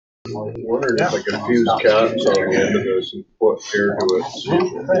wondering if I could fuse cotton on the end of this and put air to it. See if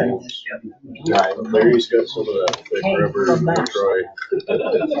it moves. Larry's got some of that thick rubber. I'll try.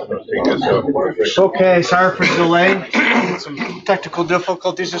 I'll take this out. Okay, sorry for the delay. Some technical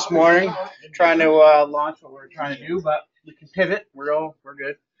difficulties this morning. Trying to launch what we're trying to do, but we can pivot. We're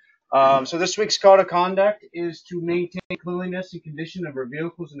good. So this week's code of conduct is to maintain cleanliness and condition of our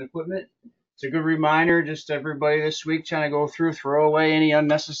vehicles and equipment. It's a good reminder, just everybody this week trying to go throw away any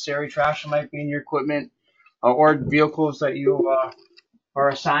unnecessary trash that might be in your equipment or vehicles that you are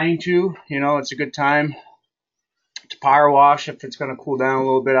assigned to. You know, it's a good time to power wash if it's going to cool down a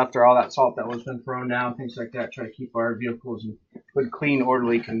little bit after all that salt that was been thrown down, things like that. Try to keep our vehicles in good, clean,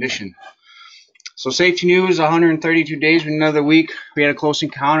 orderly condition. So safety news, 132 days with another week. We had a close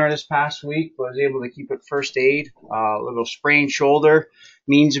encounter this past week, but I was able to keep it first aid, a little sprained shoulder,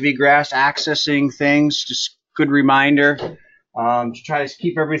 means of egress, accessing things, just good reminder to try to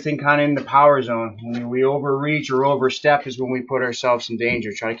keep everything kind of in the power zone. When we overreach or overstep is when we put ourselves in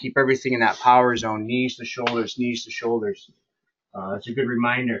danger. Try to keep everything in that power zone, knees to shoulders, knees to shoulders. That's a good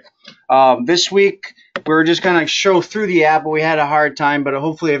reminder. This week, we're just going to show through the app, but we had a hard time. But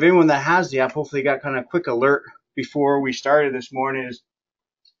hopefully, if anyone that has the app, hopefully got kind of a quick alert before we started this morning. Is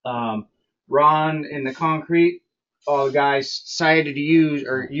Ron in the concrete, all the guys decided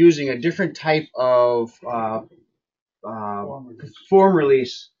to using a different type of form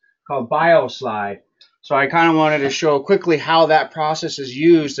release called BioSlide. So I kind of wanted to show quickly how that process is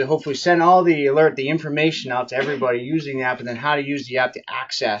used to hopefully send all the information out to everybody using the app, and then how to use the app to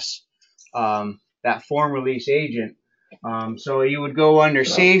access that form release agent. So you would go under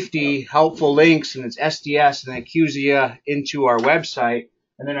safety, helpful links, and it's SDS, and it cues you into our website.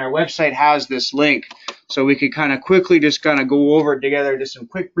 And then our website has this link. So we could kind of quickly just kind of go over it together, just some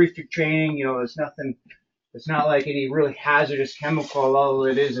quick brief training. You know, there's nothing. It's not like any really hazardous chemical. All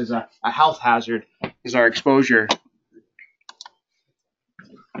it is a health hazard, is our exposure.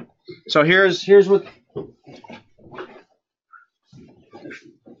 So here's what.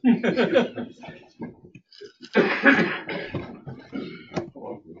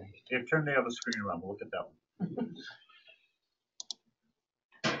 Yeah, turn the other screen around. We'll look at that one.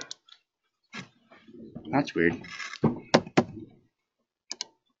 That's weird.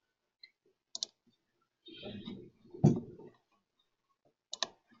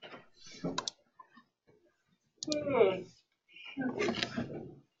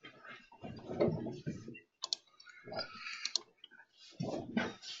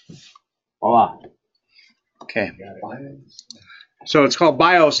 Voila. Okay. So it's called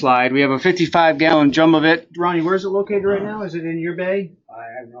BioSlide. We have a 55-gallon drum of it. Ronnie, where is it located right now? Is it in your bay?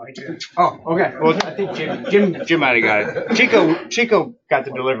 I have no idea. Oh, okay. Well, I think Jim might have got it. Chico got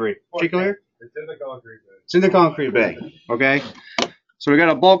the delivery. Chico here? It's in the concrete bay. It's in the concrete bay. Okay. So we got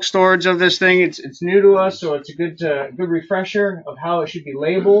a bulk storage of this thing. It's new to us, so it's a good refresher of how it should be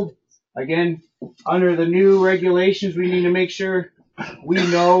labeled. Again, under the new regulations, we need to make sure we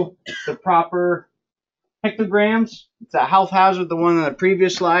know the proper pictograms. It's a health hazard. The one on the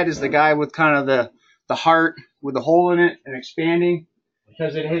previous slide is the guy with kind of the heart with the hole in it and expanding,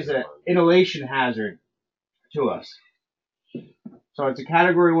 because it is an inhalation hazard to us. So it's a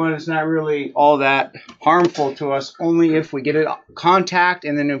category 1. It's not really all that harmful to us, only if we get it contact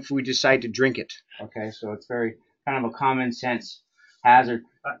and then if we decide to drink it. Okay, so it's very kind of a common sense hazard.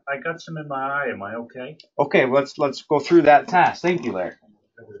 I got some in my eye. Am I okay? Okay, let's go through that task. Thank you, Larry.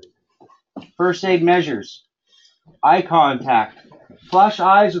 First aid measures. Eye contact. Flush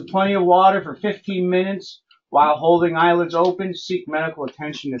eyes with plenty of water for 15 minutes while holding eyelids open. Seek medical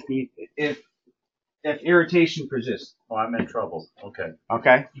attention if irritation persists. Oh, I'm in trouble. Okay.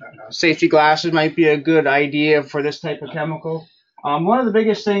 Okay. Safety glasses might be a good idea for this type of chemical. One of the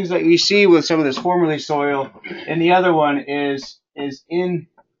biggest things that we see with some of this form release oil, and the other one is in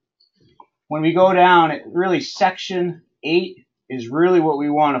when we go down, really section 8 is really what we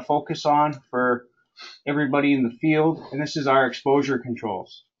want to focus on for everybody in the field, and this is our exposure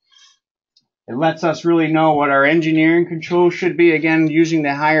controls. It lets us really know what our engineering controls should be, again, using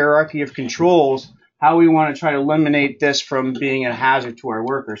the hierarchy of controls, how we want to try to eliminate this from being a hazard to our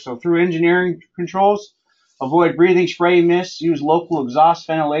workers. So through engineering controls, avoid breathing spray mist, use local exhaust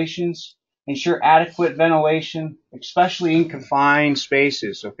ventilations, ensure adequate ventilation, especially in confined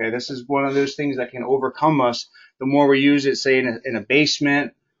spaces. Okay, this is one of those things that can overcome us the more we use it, say in a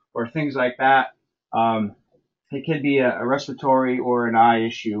basement or things like that. It could be a respiratory or an eye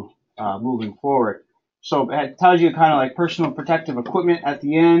issue moving forward. So it tells you kind of like personal protective equipment at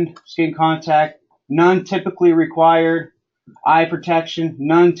the end, skin contact, none typically required, eye protection,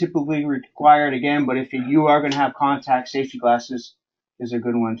 none typically required again, but if you are going to have contact, safety glasses is a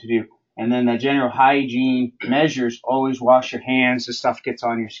good one to do. And then the general hygiene measures, always wash your hands. The stuff gets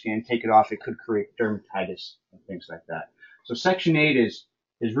on your skin, take it off. It could create dermatitis and things like that. So Section 8 is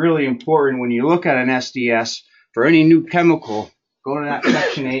really important when you look at an SDS for any new chemical. Go to that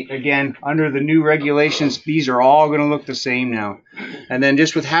Section 8. Again, under the new regulations, these are all going to look the same now. And then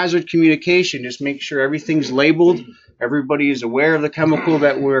just with hazard communication, just make sure everything's labeled. Everybody is aware of the chemical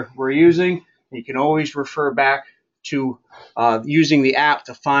that we're using. You can always refer back to using the app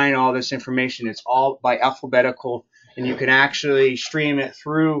to find all this information. It's all by alphabetical, and you can actually stream it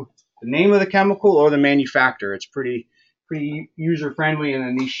through the name of the chemical or the manufacturer. It's pretty user friendly, and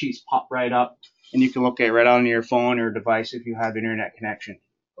then these sheets pop right up, and you can look at it right on your phone or device if you have internet connection.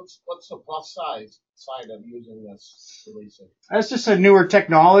 What's the plus side of using this releasing? That's just a newer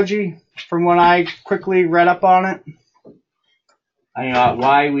technology from when I quickly read up on it.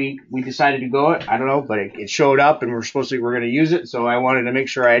 Why we decided to go it, I don't know, but it showed up and we're going to use it, so I wanted to make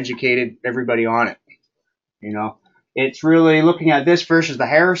sure I educated everybody on it. It's really looking at this versus the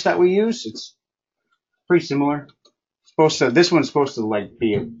Harris that we use. It's pretty similar. This one's supposed to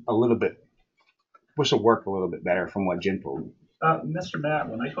be supposed to work a little bit better from what Jim told me. Mr. Matt,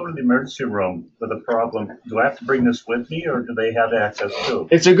 when I go to the emergency room with a problem, do I have to bring this with me, or do they have access to it?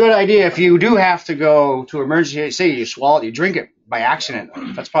 It's a good idea if you do have to go to emergency. Say you swallow it, you drink it by accident.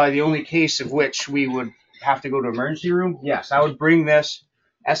 That's probably the only case of which we would have to go to emergency room. Yes, I would bring this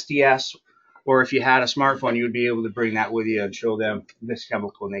SDS, or if you had a smartphone, you would be able to bring that with you and show them this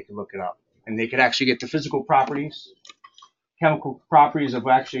chemical, and they could look it up, and they could actually get the physical properties, chemical properties of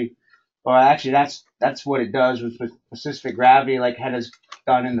actually. Well, actually, that's what it does with specific gravity, like it has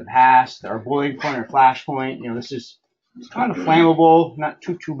done in the past, or boiling point or flash point. This is kind of flammable, not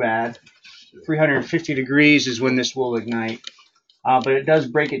too bad. 350 degrees is when this will ignite, but it does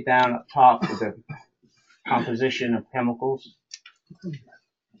break it down up top with the composition of chemicals.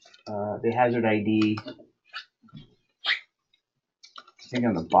 The hazard ID, I think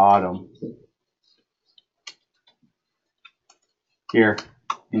on the bottom here.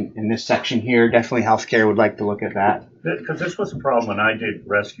 In this section here, definitely healthcare would like to look at that. Because this was a problem when I did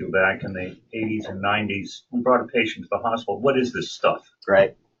rescue back in the 80s and 90s. We brought a patient to the hospital. What is this stuff?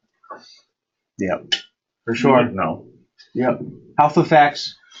 Right. Yep. For sure. No. Yep. Health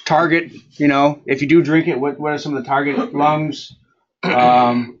effects, target, if you do drink it, what are some of the target lungs?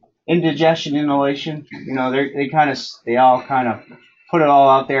 Indigestion, inhalation, they all kind of put it all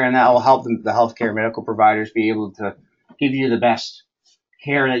out there, and that will help the healthcare medical providers be able to give you the best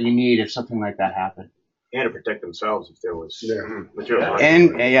care that you need if something like that happened. And to protect themselves if there was material.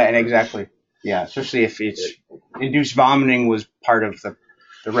 And exactly. Yeah, especially if it's induced vomiting was part of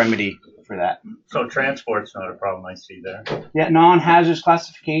the remedy for that. So transport's not a problem I see there. Yeah, non-hazardous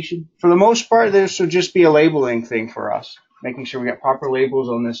classification. For the most part, this would just be a labeling thing for us, making sure we got proper labels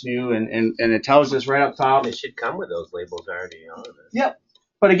on this new, and it tells us right up top. It should come with those labels already on it. Yep.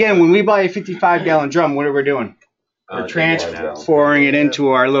 But again, when we buy a 55-gallon drum, what are we doing? We're transferring it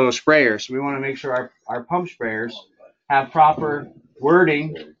into our little sprayers. We want to make sure our pump sprayers have proper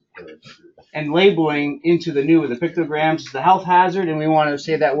wording and labeling into the new. The pictograms is the health hazard, and we want to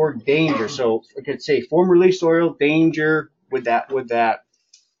say that word danger. So we could say form release oil danger with that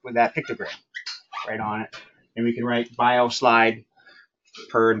pictogram right on it, and we can write bioslide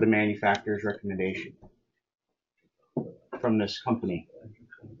per the manufacturer's recommendation from this company.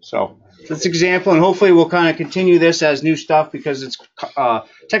 So that's an example, and hopefully we'll kind of continue this as new stuff because it's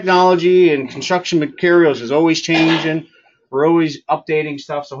technology and construction materials is always changing. We're always updating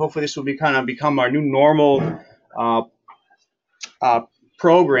stuff, so hopefully this will become our new normal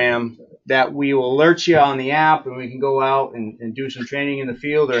program that we will alert you on the app, and we can go out and do some training in the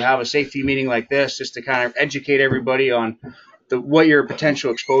field or have a safety meeting like this just to kind of educate everybody on what your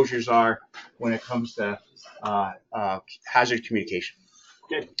potential exposures are when it comes to hazard communication.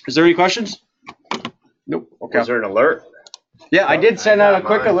 Good. Is there any questions? Nope. Okay. Was there an alert? Yeah, I did send out a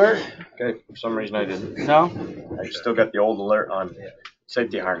quick alert. Okay. For some reason I didn't. No? I still got the old alert on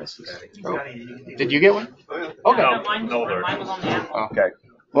safety harnesses. Oh. Did you get one? Okay. No alert. Mine was on the app. Okay.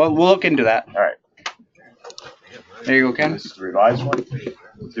 Well, we'll look into that. All right. There you go, Ken. This is the revised one.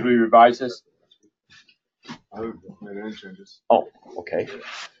 Did we revise this? I didn't change this. Oh, okay.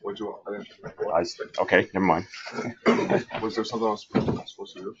 What do you want? I didn't change it. Okay, never mind. Was there something else I'm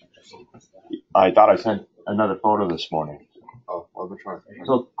supposed to do? I thought I sent another photo this morning. Oh, I'll be trying.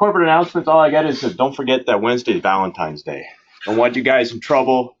 So corporate announcements, all I got is don't forget that Wednesday is Valentine's Day. Don't want you guys in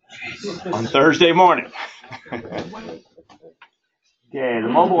trouble on Thursday morning. Okay, the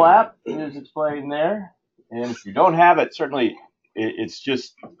mobile app is explained there. And if you don't have it, certainly it's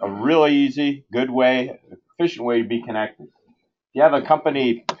just a really easy, good way, efficient way to be connected. you have a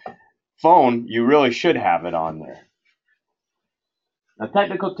company phone, you really should have it on there. Now,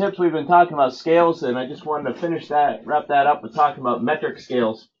 technical tips, we've been talking about scales, and I just wanted to wrap that up with talking about metric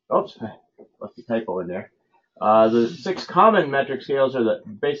scales. Oops, left a typo in there. The 6 common metric scales are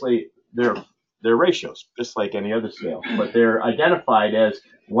basically they're ratios, just like any other scale, but they're identified as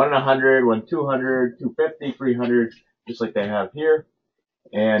 1 in 100, 1 in 200, 250, 300, just like they have here.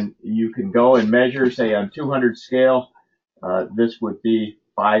 And you can go and measure, say on 200 scale, this would be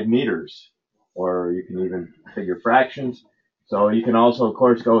 5 meters, or you can even figure fractions. So you can also, of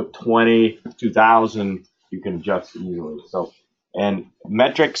course, go 20, 2,000, you can adjust easily. So, and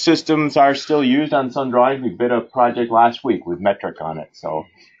metric systems are still used on some drawings. We did a project last week with metric on it. So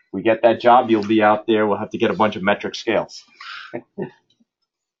if we get that job, you'll be out there. We'll have to get a bunch of metric scales.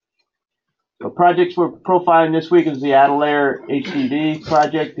 The projects we're profiling this week is the Adelair HDD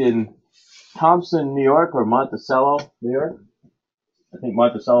project in Thompson, New York, or Monticello, New York. I think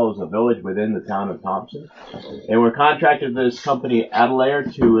Monticello is a village within the town of Thompson. And we're contracted with this company, Adelair,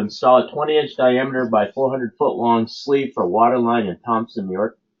 to install a 20-inch diameter by 400-foot long sleeve for water line in Thompson, New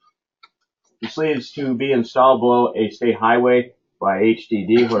York. The sleeve is to be installed below a state highway by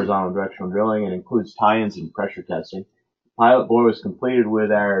HDD, horizontal directional drilling, and includes tie-ins and pressure testing. The pilot bore was completed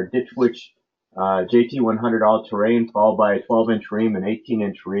with our Ditch Witch JT100 all-terrain, followed by a 12-inch ream and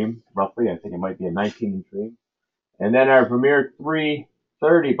 18-inch ream, roughly. I think it might be a 19-inch ream. And then our Premier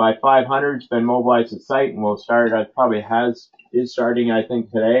 330 by 500's been mobilized at site, and we'll start, is starting, I think,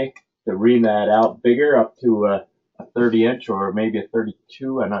 today, to ream that out bigger, up to a 30-inch or maybe a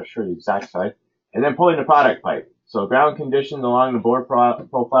 32, I'm not sure the exact size, and then pulling the product pipe. So ground conditions along the bore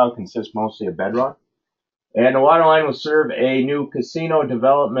profile consist mostly of bedrock. And the water line will serve a new casino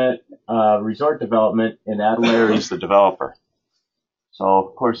development, resort development, and Adelair is the developer. So,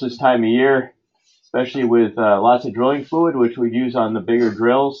 of course, this time of year, especially with lots of drilling fluid, which we use on the bigger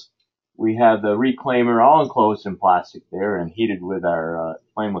drills, we have the reclaimer all enclosed in plastic there and heated with our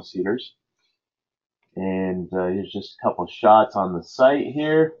flameless heaters. And here's just a couple shots on the site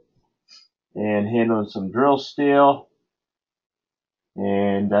here, and handling some drill steel.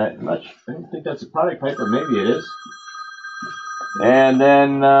 And I don't think that's a product pipe, but maybe it is. And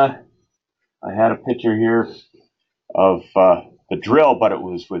then I had a picture here of the drill, but it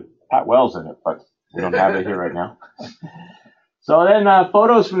was with Pat Wells in it, but we don't have it here right now. So then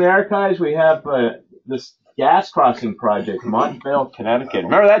photos from the archives, we have this gas crossing project, Montvale, Connecticut.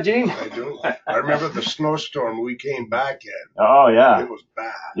 Remember that, Gene? I do. I remember the snowstorm we came back in. Oh, yeah. It was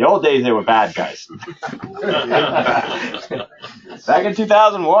bad. The old days, they were bad, guys. Back in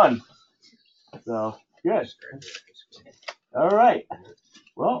 2001. So, good. All right.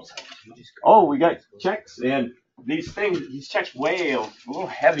 Well, we got checks, and these checks weigh a little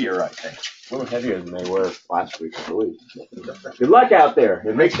heavier, I think. A little heavier than they were last week, I believe. Good luck out there,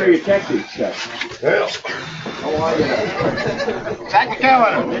 and make sure you check these checks. Yeah. How are you? Check the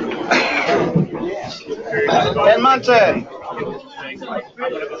calendar. 10 months in.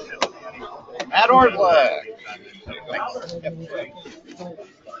 At Orflag.